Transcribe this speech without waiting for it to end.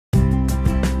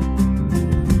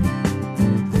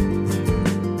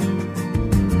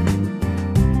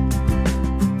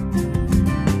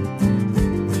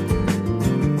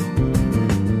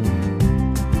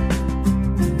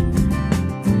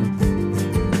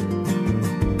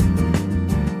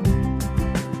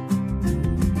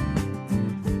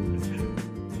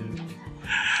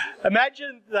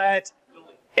Imagine that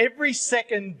every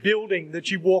second building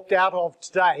that you walked out of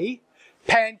today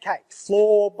pancaked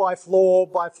floor by floor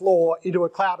by floor into a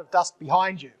cloud of dust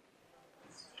behind you.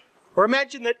 Or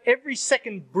imagine that every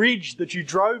second bridge that you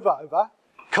drove over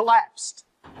collapsed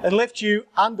and left you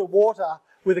underwater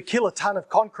with a kiloton of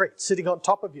concrete sitting on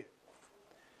top of you.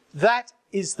 That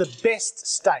is the best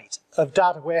state of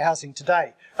data warehousing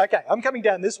today. Okay, I'm coming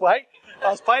down this way. I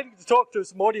was planning to talk to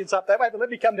some audience up that way, but let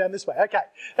me come down this way. Okay,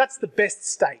 that's the best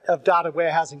state of data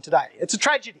warehousing today. It's a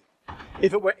tragedy.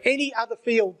 If it were any other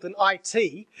field than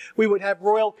IT, we would have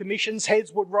royal commissions,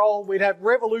 heads would roll, we'd have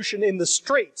revolution in the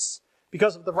streets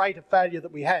because of the rate of failure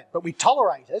that we had. But we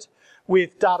tolerate it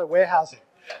with data warehousing.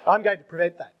 I'm going to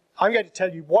prevent that. I'm going to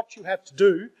tell you what you have to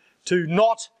do to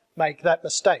not make that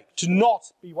mistake, to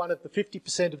not be one of the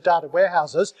 50% of data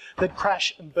warehouses that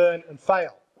crash and burn and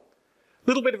fail.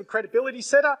 Little bit of a credibility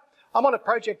setter. I'm on a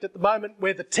project at the moment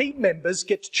where the team members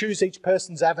get to choose each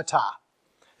person's avatar.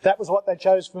 That was what they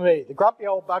chose for me, the grumpy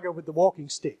old bugger with the walking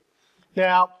stick.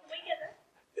 Now,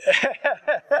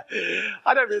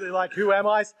 I don't really like who am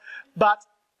I's, but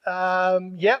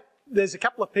yep, there's a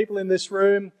couple of people in this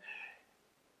room.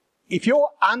 If you're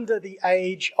under the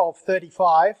age of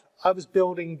 35, I was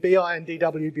building BI and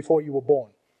DW before you were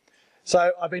born.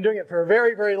 So I've been doing it for a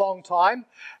very, very long time,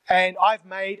 and I've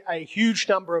made a huge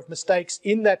number of mistakes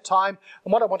in that time.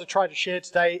 And what I want to try to share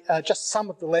today are just some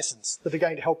of the lessons that are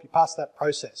going to help you pass that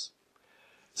process.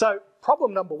 So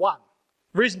problem number one,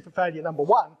 reason for failure number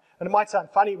one, and it might sound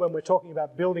funny when we're talking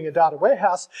about building a data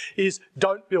warehouse, is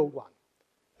don't build one.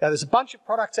 Now there's a bunch of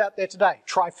products out there today,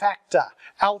 Trifactor,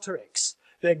 Alteryx.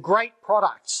 They're great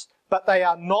products, but they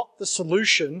are not the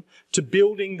solution to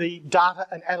building the data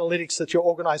and analytics that your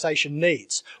organisation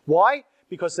needs. Why?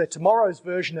 Because they're tomorrow's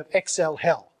version of Excel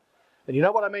hell. And you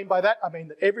know what I mean by that? I mean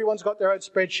that everyone's got their own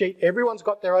spreadsheet, everyone's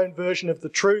got their own version of the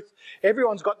truth,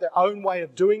 everyone's got their own way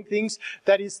of doing things.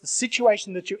 That is the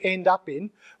situation that you end up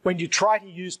in when you try to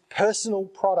use personal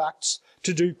products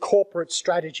to do corporate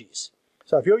strategies.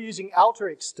 So if you're using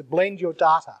Alteryx to blend your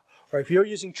data, or if you're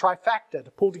using Trifactor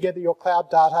to pull together your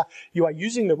cloud data, you are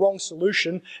using the wrong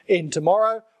solution. In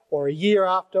tomorrow, or a year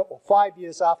after, or 5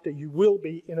 years after, you will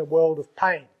be in a world of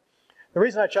pain. The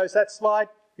reason I chose that slide,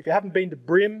 if you haven't been to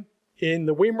Brim in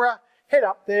the Wimmera, head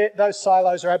up there. Those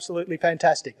silos are absolutely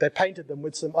fantastic. They painted them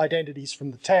with some identities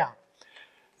from the town.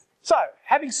 So,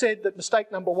 having said that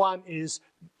mistake number one is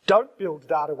don't build a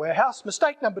data warehouse,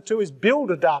 mistake number two is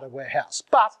build a data warehouse,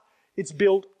 but it's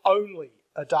build only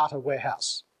a data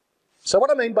warehouse. So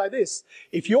what I mean by this,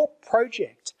 if your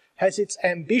project has its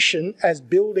ambition as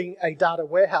building a data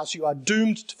warehouse, you are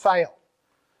doomed to fail.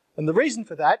 And the reason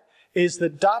for that is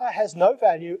that data has no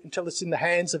value until it's in the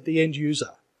hands of the end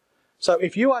user. So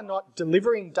if you are not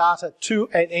delivering data to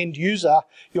an end user,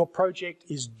 your project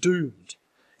is doomed.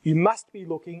 You must be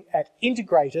looking at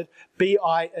integrated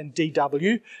BI and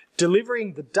DW,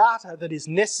 delivering the data that is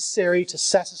necessary to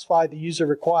satisfy the user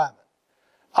requirement.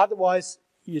 Otherwise,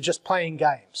 you're just playing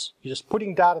games. You're just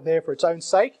putting data there for its own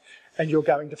sake, and you're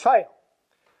going to fail.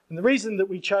 And the reason that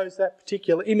we chose that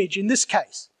particular image in this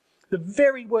case, the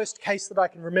very worst case that I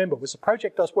can remember was a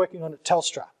project I was working on at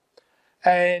Telstra.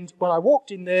 And when I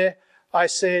walked in there, I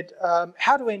said,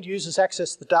 how do end users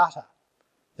access the data?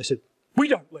 They said, we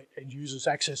don't let end users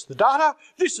access the data.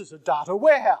 This is a data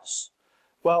warehouse.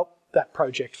 Well, that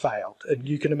project failed, and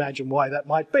you can imagine why that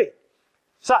might be.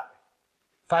 So,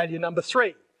 failure number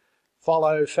three.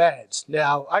 Follow fads.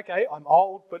 Now, okay, I'm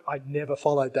old, but I never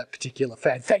followed that particular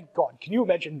fad. Thank God. Can you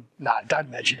imagine? No, don't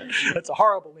imagine it. It's a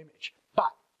horrible image.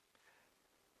 But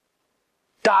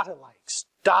data lakes,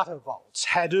 data vaults,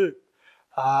 Hadoop,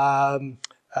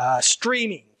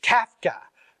 streaming, Kafka,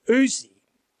 Uzi,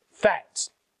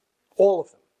 fads, all of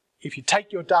them. If you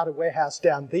take your data warehouse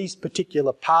down these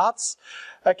particular paths,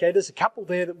 okay, there's a couple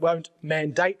there that won't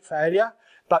mandate failure,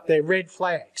 but they're red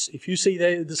flags. If you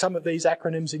see some of these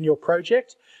acronyms in your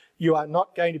project, you are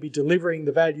not going to be delivering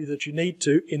the value that you need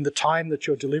to in the time that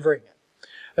you're delivering it.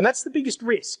 And that's the biggest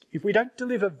risk. If we don't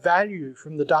deliver value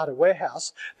from the data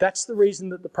warehouse, that's the reason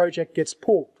that the project gets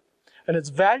pulled. And it's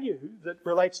value that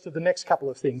relates to the next couple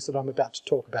of things that I'm about to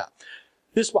talk about.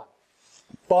 This one,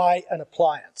 buy an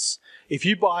appliance. If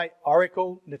you buy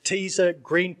Oracle, Netezza,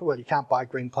 well, you can't buy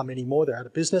Greenplum anymore, they're out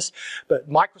of business, but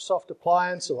Microsoft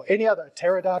appliance or any other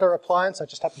Teradata appliance, I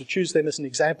just happen to choose them as an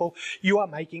example, you are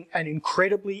making an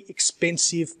incredibly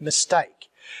expensive mistake.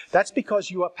 That's because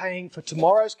you are paying for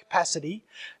tomorrow's capacity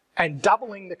and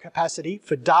doubling the capacity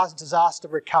for disaster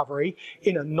recovery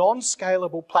in a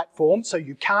non-scalable platform, so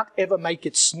you can't ever make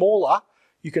it smaller.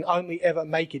 You can only ever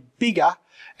make it bigger,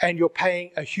 and you're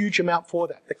paying a huge amount for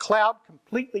that. The cloud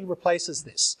completely replaces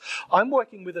this. I'm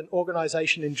working with an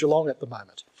organisation in Geelong at the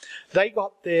moment. They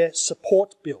got their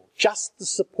support bill, just the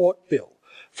support bill,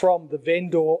 from the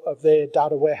vendor of their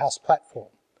data warehouse platform.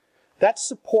 That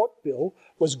support bill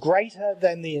was greater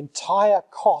than the entire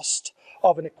cost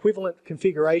of an equivalent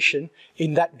configuration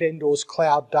in that vendor's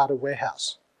cloud data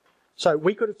warehouse. So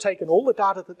we could have taken all the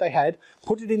data that they had,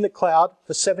 put it in the cloud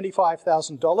for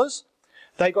 $75,000.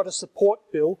 They got a support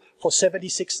bill for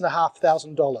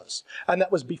 $76,500. And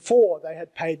that was before they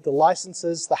had paid the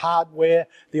licenses, the hardware,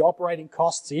 the operating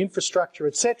costs, the infrastructure,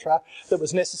 etc., that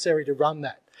was necessary to run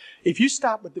that. If you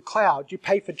start with the cloud, you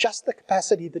pay for just the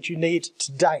capacity that you need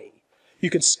today. You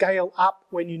can scale up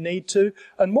when you need to,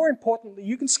 and more importantly,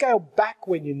 you can scale back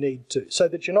when you need to, so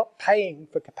that you're not paying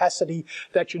for capacity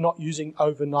that you're not using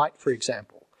overnight, for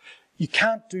example. You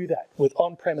can't do that with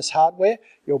on-premise hardware.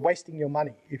 You're wasting your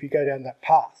money if you go down that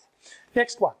path.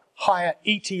 Next one, hire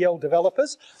ETL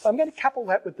developers. I'm going to couple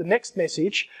that with the next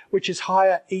message, which is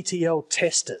hire ETL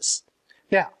testers.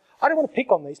 Now, I don't want to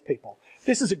pick on these people.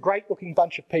 This is a great looking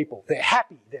bunch of people. They're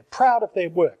happy, they're proud of their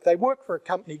work. They work for a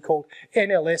company called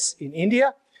NLS in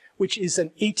India, which is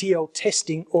an ETL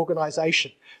testing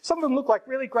organisation. Some of them look like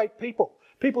really great people,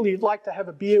 people you'd like to have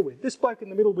a beer with. This bloke in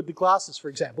the middle with the glasses, for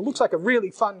example, looks like a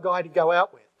really fun guy to go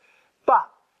out with. But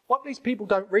what these people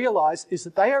don't realise is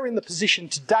that they are in the position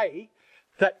today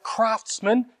that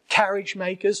craftsmen, carriage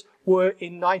makers were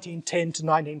in 1910 to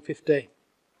 1915.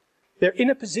 They're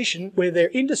in a position where their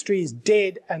industry is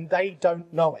dead and they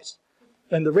don't know it.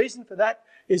 And the reason for that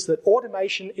is that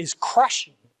automation is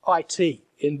crushing IT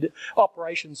in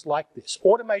operations like this.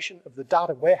 Automation of the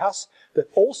data warehouse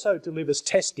that also delivers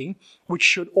testing, which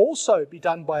should also be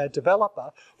done by a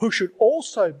developer who should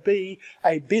also be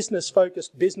a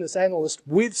business-focused business analyst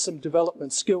with some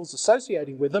development skills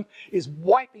associating with them, is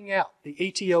wiping out the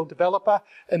ETL developer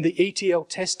and the ETL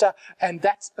tester, and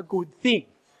that's a good thing.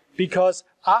 Because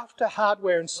after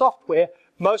hardware and software,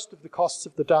 most of the costs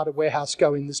of the data warehouse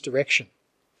go in this direction.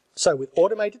 So with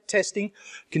automated testing,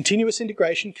 continuous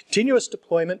integration, continuous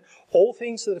deployment, all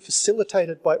things that are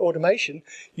facilitated by automation,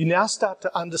 you now start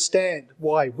to understand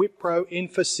why Wipro,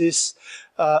 Infosys,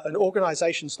 and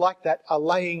organisations like that are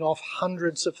laying off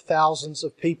hundreds of thousands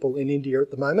of people in India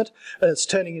at the moment, and it's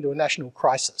turning into a national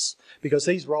crisis because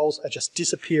these roles are just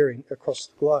disappearing across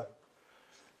the globe.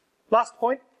 Last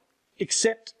point.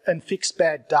 Accept and fix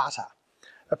bad data.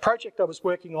 A project I was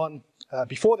working on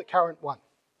before the current one.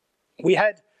 We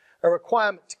had a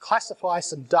requirement to classify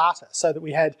some data so that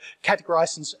we had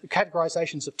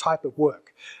categorizations of type of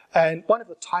work. And one of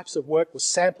the types of work was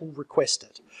sample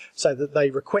requested, so that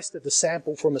they requested a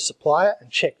sample from a supplier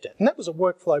and checked it. And that was a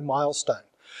workflow milestone.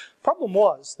 Problem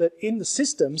was that in the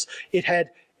systems, it had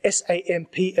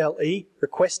SAMPLE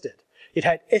requested. It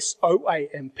had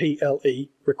SOAMPLE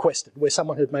requested, where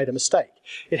someone had made a mistake.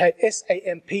 It had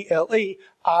SAMPLE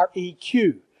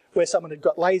REQ, where someone had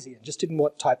got lazy and just didn't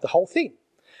want to type the whole thing.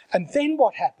 And then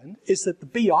what happened is that the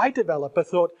BI developer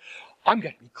thought, I'm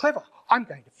going to be clever. I'm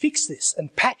going to fix this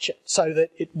and patch it so that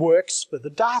it works for the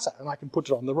data and I can put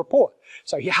it on the report.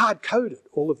 So he hard-coded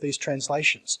all of these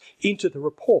translations into the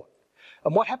report.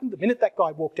 And what happened the minute that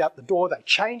guy walked out the door, they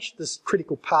changed this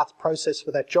critical path process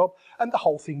for that job and the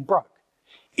whole thing broke.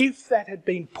 If that had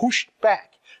been pushed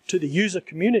back to the user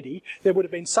community, there would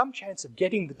have been some chance of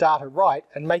getting the data right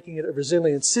and making it a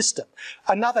resilient system.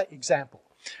 Another example,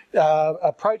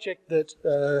 a project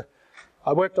that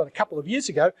I worked on a couple of years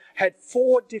ago had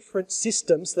 4 different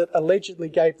systems that allegedly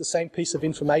gave the same piece of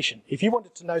information. If you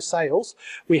wanted to know sales,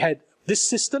 we had this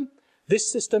system,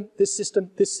 this system, this system,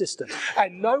 this system.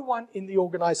 And no one in the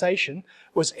organisation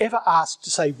was ever asked to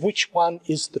say which one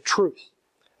is the truth.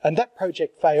 And that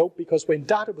project failed because when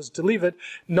data was delivered,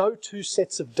 no 2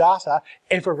 sets of data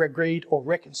ever agreed or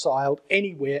reconciled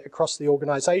anywhere across the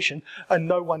organisation, and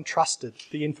no one trusted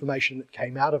the information that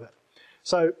came out of it.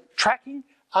 So tracking,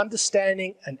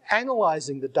 understanding and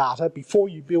analysing the data before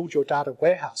you build your data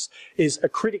warehouse is a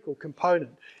critical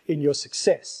component in your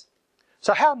success.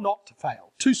 So how not to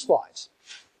fail? 2 slides.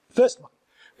 First one.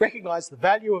 Recognise the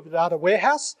value of the data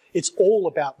warehouse. It's all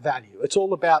about value. It's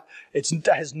all about, it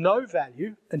has no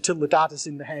value until the data's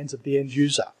in the hands of the end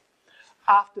user.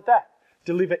 After that,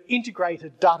 deliver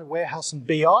integrated data warehouse and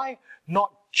BI,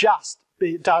 not just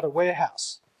the data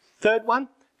warehouse. Third one,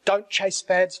 don't chase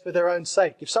fads for their own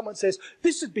sake. If someone says,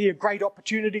 this would be a great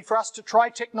opportunity for us to try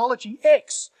technology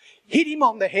X, hit him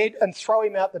on the head and throw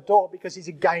him out the door because he's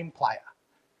a game player.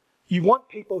 You want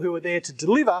people who are there to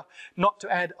deliver, not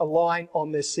to add a line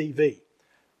on their CV.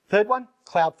 Third one,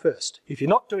 cloud first. If you're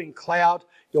not doing cloud,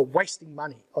 you're wasting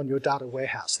money on your data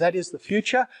warehouse. That is the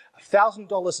future. $1,000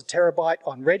 a terabyte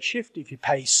on Redshift if you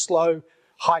pay slow,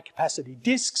 high-capacity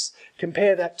disks.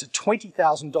 Compare that to $20,000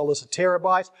 a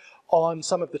terabyte on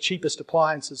some of the cheapest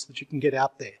appliances that you can get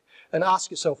out there. And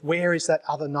ask yourself, where is that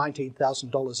other $19,000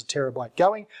 a terabyte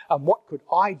going? And what could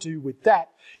I do with that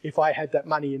if I had that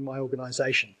money in my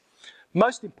organisation?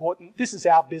 Most important, this is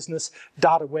our business,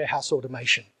 data warehouse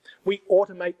automation. We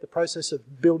automate the process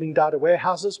of building data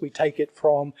warehouses. We take it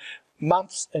from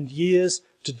months and years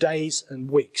to days and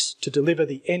weeks to deliver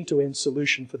the end-to-end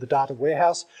solution for the data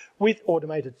warehouse with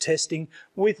automated testing,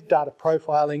 with data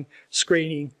profiling,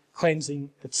 screening, cleansing,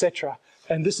 etc.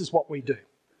 And this is what we do.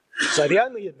 So the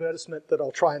only advertisement that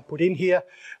I'll try and put in here,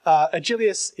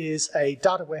 Ajilius is a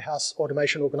data warehouse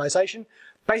automation organisation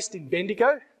based in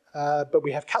Bendigo, but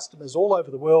we have customers all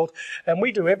over the world, and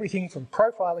we do everything from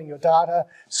profiling your data,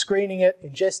 screening it,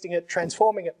 ingesting it,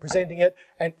 transforming it, presenting it,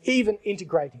 and even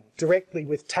integrating directly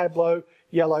with Tableau,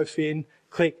 Yellowfin,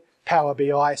 Click, Power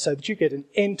BI, so that you get an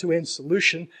end-to-end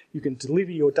solution. You can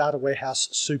deliver your data warehouse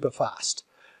super fast.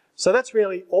 So that's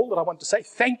really all that I want to say.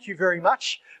 Thank you very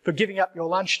much for giving up your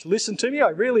lunch to listen to me. I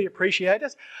really appreciate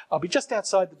it. I'll be just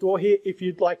outside the door here if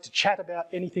you'd like to chat about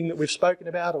anything that we've spoken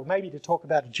about, or maybe to talk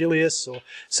about Ajilius or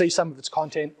see some of its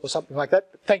content or something like that.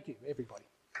 But thank you, everybody.